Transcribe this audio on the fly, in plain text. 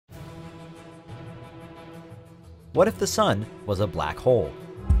What if the sun was a black hole?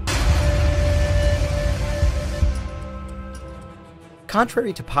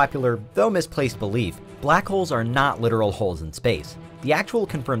 Contrary to popular, though misplaced belief, black holes are not literal holes in space. The actual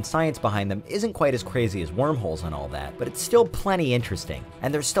confirmed science behind them isn't quite as crazy as wormholes and all that, but it's still plenty interesting,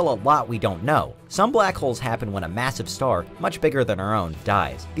 and there's still a lot we don't know. Some black holes happen when a massive star, much bigger than our own,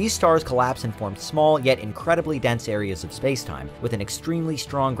 dies. These stars collapse and form small yet incredibly dense areas of spacetime with an extremely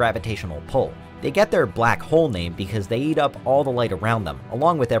strong gravitational pull. They get their black hole name because they eat up all the light around them,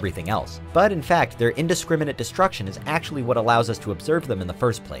 along with everything else. But in fact, their indiscriminate destruction is actually what allows us to observe them in the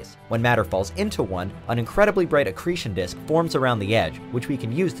first place. When matter falls into one, an incredibly bright accretion disk forms around the edge, which we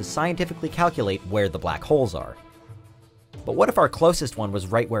can use to scientifically calculate where the black holes are. But what if our closest one was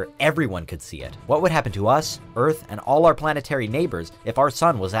right where everyone could see it? What would happen to us, Earth, and all our planetary neighbors if our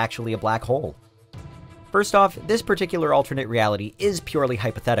sun was actually a black hole? First off, this particular alternate reality is purely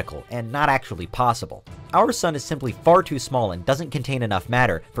hypothetical and not actually possible. Our sun is simply far too small and doesn't contain enough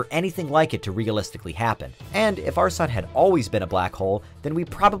matter for anything like it to realistically happen. And if our sun had always been a black hole, then we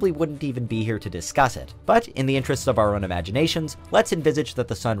probably wouldn't even be here to discuss it. But in the interests of our own imaginations, let's envisage that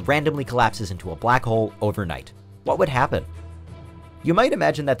the sun randomly collapses into a black hole overnight. What would happen? You might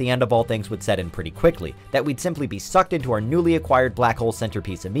imagine that the end of all things would set in pretty quickly, that we'd simply be sucked into our newly acquired black hole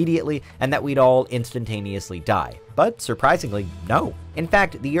centerpiece immediately, and that we'd all instantaneously die. But surprisingly, no. In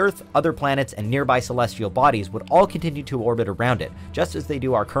fact, the Earth, other planets, and nearby celestial bodies would all continue to orbit around it, just as they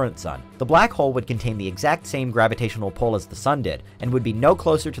do our current sun. The black hole would contain the exact same gravitational pull as the sun did, and would be no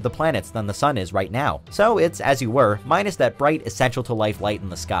closer to the planets than the sun is right now. So it's as you were, minus that bright, essential to life light in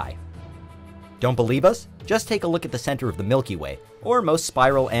the sky. Don't believe us? Just take a look at the center of the Milky Way, or most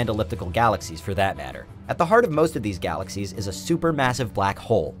spiral and elliptical galaxies for that matter. At the heart of most of these galaxies is a supermassive black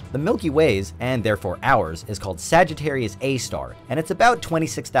hole. The Milky Way's, and therefore ours, is called Sagittarius A star, and it's about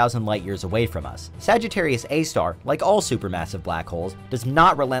 26,000 light years away from us. Sagittarius A star, like all supermassive black holes, does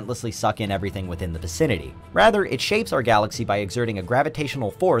not relentlessly suck in everything within the vicinity. Rather, it shapes our galaxy by exerting a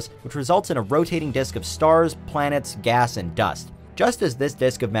gravitational force which results in a rotating disk of stars, planets, gas, and dust. Just as this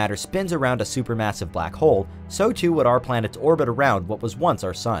disk of matter spins around a supermassive black hole, so too would our planets orbit around what was once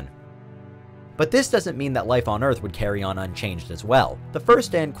our sun. But this doesn't mean that life on Earth would carry on unchanged as well. The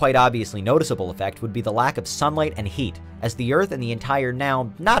first and quite obviously noticeable effect would be the lack of sunlight and heat, as the Earth and the entire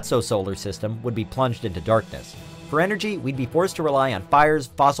now not-so-solar system would be plunged into darkness. For energy, we'd be forced to rely on fires,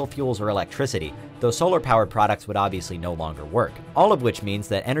 fossil fuels, or electricity, though solar-powered products would obviously no longer work. All of which means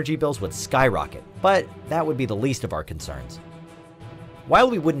that energy bills would skyrocket, but that would be the least of our concerns. While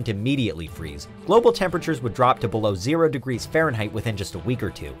we wouldn't immediately freeze, global temperatures would drop to below 0 degrees Fahrenheit within just a week or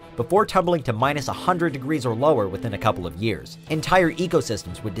two, before tumbling to minus 100 degrees or lower within a couple of years. Entire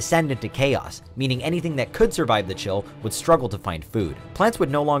ecosystems would descend into chaos, meaning anything that could survive the chill would struggle to find food. Plants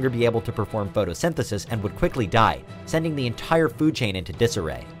would no longer be able to perform photosynthesis and would quickly die, sending the entire food chain into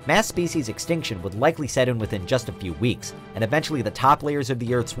disarray. Mass species extinction would likely set in within just a few weeks, and eventually the top layers of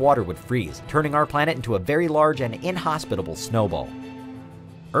the Earth's water would freeze, turning our planet into a very large and inhospitable snowball.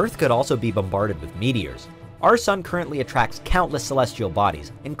 Earth could also be bombarded with meteors. Our sun currently attracts countless celestial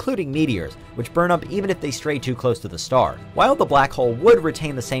bodies, including meteors, which burn up even if they stray too close to the star. While the black hole would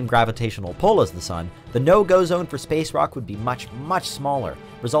retain the same gravitational pull as the sun, the no-go zone for space rock would be much smaller,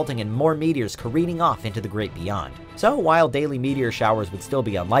 resulting in more meteors careening off into the great beyond. So while daily meteor showers would still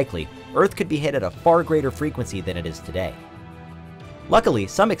be unlikely, Earth could be hit at a far greater frequency than it is today. Luckily,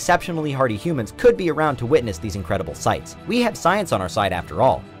 some exceptionally hardy humans could be around to witness these incredible sights. We have science on our side after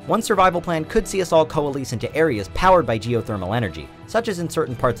all. One survival plan could see us all coalesce into areas powered by geothermal energy, such as in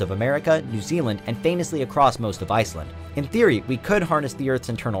certain parts of America, New Zealand, and famously across most of Iceland. In theory, we could harness the Earth's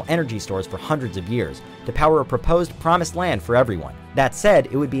internal energy stores for hundreds of years to power a proposed promised land for everyone. That said,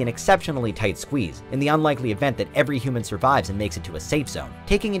 it would be an exceptionally tight squeeze, in the unlikely event that every human survives and makes it to a safe zone.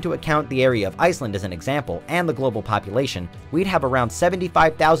 Taking into account the area of Iceland as an example, and the global population, we'd have around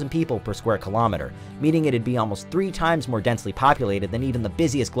 75,000 people per square kilometer, meaning it'd be almost 3 times more densely populated than even the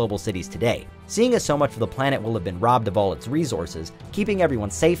busiest global cities today. Seeing as so much of the planet will have been robbed of all its resources, keeping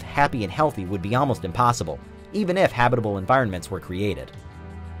everyone safe, happy, and healthy would be almost impossible, even if habitable environments were created.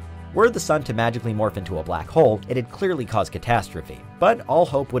 Were the sun to magically morph into a black hole, it'd clearly cause catastrophe, but all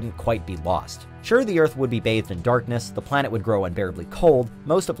hope wouldn't quite be lost. Sure, the Earth would be bathed in darkness, the planet would grow unbearably cold,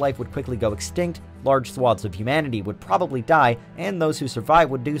 most of life would quickly go extinct, large swaths of humanity would probably die, and those who survive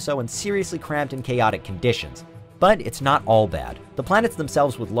would do so in seriously cramped and chaotic conditions. But it's not all bad. The planets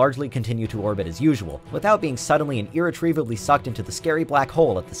themselves would largely continue to orbit as usual, without being suddenly and irretrievably sucked into the scary black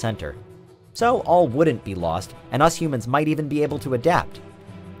hole at the center. So all wouldn't be lost, and us humans might even be able to adapt.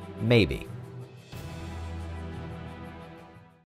 Maybe.